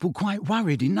got people quite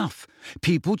worried enough.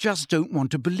 People just don't want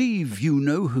to believe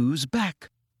you-know-who's back.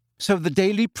 So the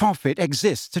Daily Prophet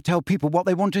exists to tell people what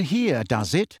they want to hear,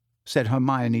 does it?" said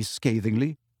Hermione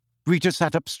scathingly. Rita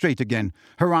sat up straight again,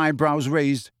 her eyebrows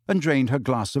raised, and drained her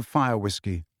glass of fire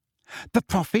whiskey. "The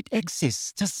Prophet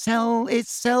exists to sell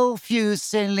itself, you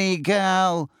silly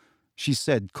girl," she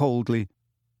said coldly.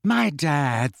 "My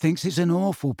dad thinks it's an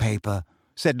awful paper,"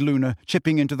 said Luna,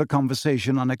 chipping into the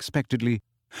conversation unexpectedly.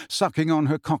 Sucking on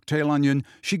her cocktail onion,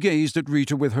 she gazed at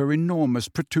Rita with her enormous,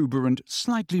 protuberant,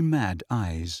 slightly mad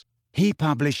eyes. "He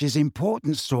publishes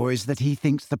important stories that he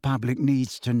thinks the public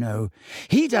needs to know.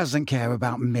 He doesn't care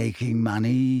about making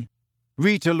money."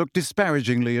 Rita looked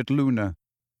disparagingly at Luna.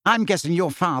 "I'm guessing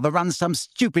your father runs some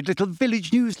stupid little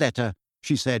village newsletter,"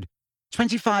 she said.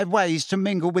 25 ways to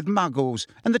mingle with muggles,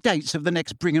 and the dates of the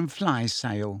next Bring and Fly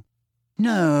sale.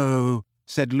 No,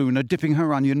 said Luna, dipping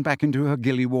her onion back into her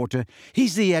gilly water.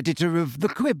 He's the editor of The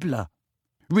Quibbler.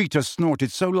 Rita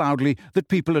snorted so loudly that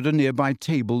people at a nearby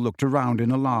table looked around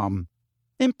in alarm.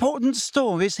 Important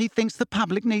stories he thinks the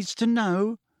public needs to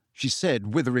know, she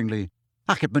said witheringly.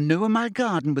 I could manure my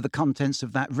garden with the contents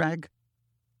of that rag.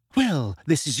 Well,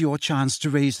 this is your chance to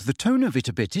raise the tone of it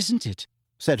a bit, isn't it?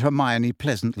 Said Hermione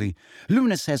pleasantly.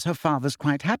 Luna says her father's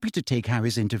quite happy to take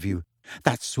Harry's interview.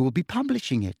 That's who'll be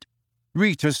publishing it.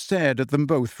 Rita stared at them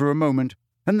both for a moment,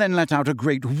 and then let out a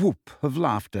great whoop of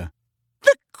laughter.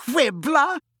 The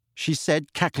Quibbler, she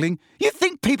said, cackling. You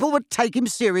think people would take him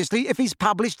seriously if he's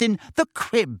published in The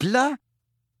Quibbler?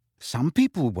 Some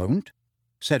people won't,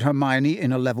 said Hermione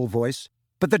in a level voice,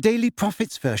 but the Daily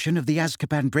Prophet's version of the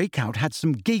Azkaban Breakout had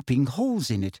some gaping holes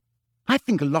in it. I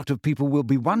think a lot of people will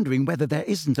be wondering whether there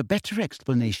isn't a better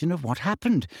explanation of what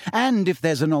happened, and if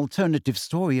there's an alternative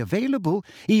story available,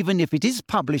 even if it is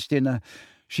published in a—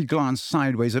 she glanced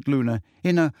sideways at Luna—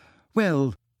 in a,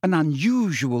 well, an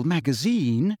unusual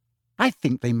magazine. I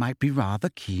think they might be rather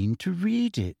keen to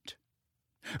read it.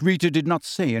 Rita did not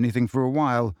say anything for a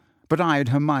while, but eyed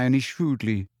Hermione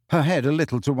shrewdly, her head a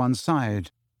little to one side.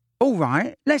 All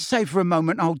right, let's say for a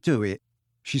moment I'll do it,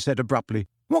 she said abruptly.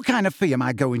 What kind of fee am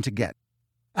I going to get?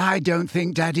 I don't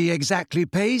think Daddy exactly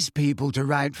pays people to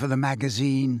write for the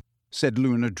magazine, said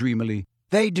Luna dreamily.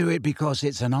 They do it because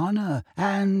it's an honour,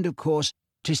 and, of course,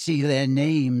 to see their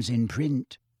names in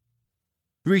print.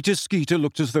 Rita Skeeter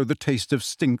looked as though the taste of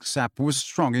stink sap was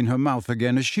strong in her mouth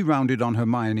again as she rounded on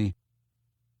Hermione.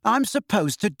 I'm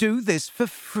supposed to do this for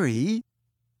free?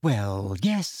 Well,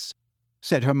 yes,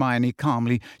 said Hermione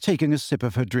calmly, taking a sip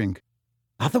of her drink.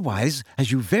 Otherwise,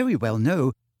 as you very well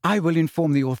know, I will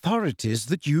inform the authorities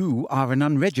that you are an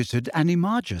unregistered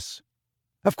animagus.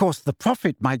 Of course, the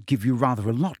Prophet might give you rather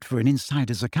a lot for an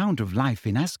insider's account of life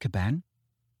in Azkaban.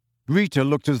 Rita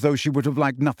looked as though she would have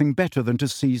liked nothing better than to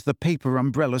seize the paper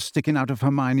umbrella sticking out of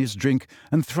Hermione's drink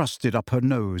and thrust it up her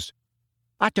nose.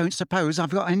 I don't suppose I've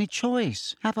got any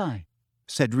choice, have I?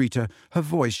 Said Rita, her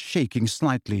voice shaking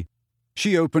slightly.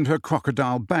 She opened her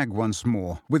crocodile bag once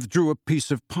more, withdrew a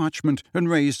piece of parchment, and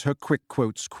raised her quick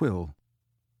quotes quill.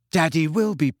 Daddy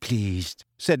will be pleased,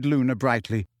 said Luna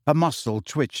brightly. A muscle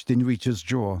twitched in Rita's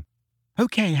jaw.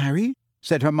 Okay, Harry,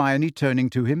 said Hermione, turning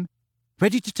to him.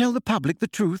 Ready to tell the public the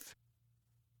truth?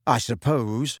 I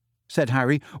suppose, said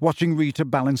Harry, watching Rita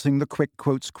balancing the quick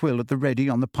quotes quill at the ready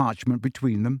on the parchment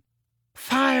between them.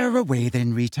 Fire away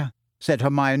then, Rita, said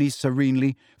Hermione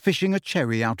serenely, fishing a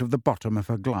cherry out of the bottom of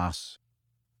her glass.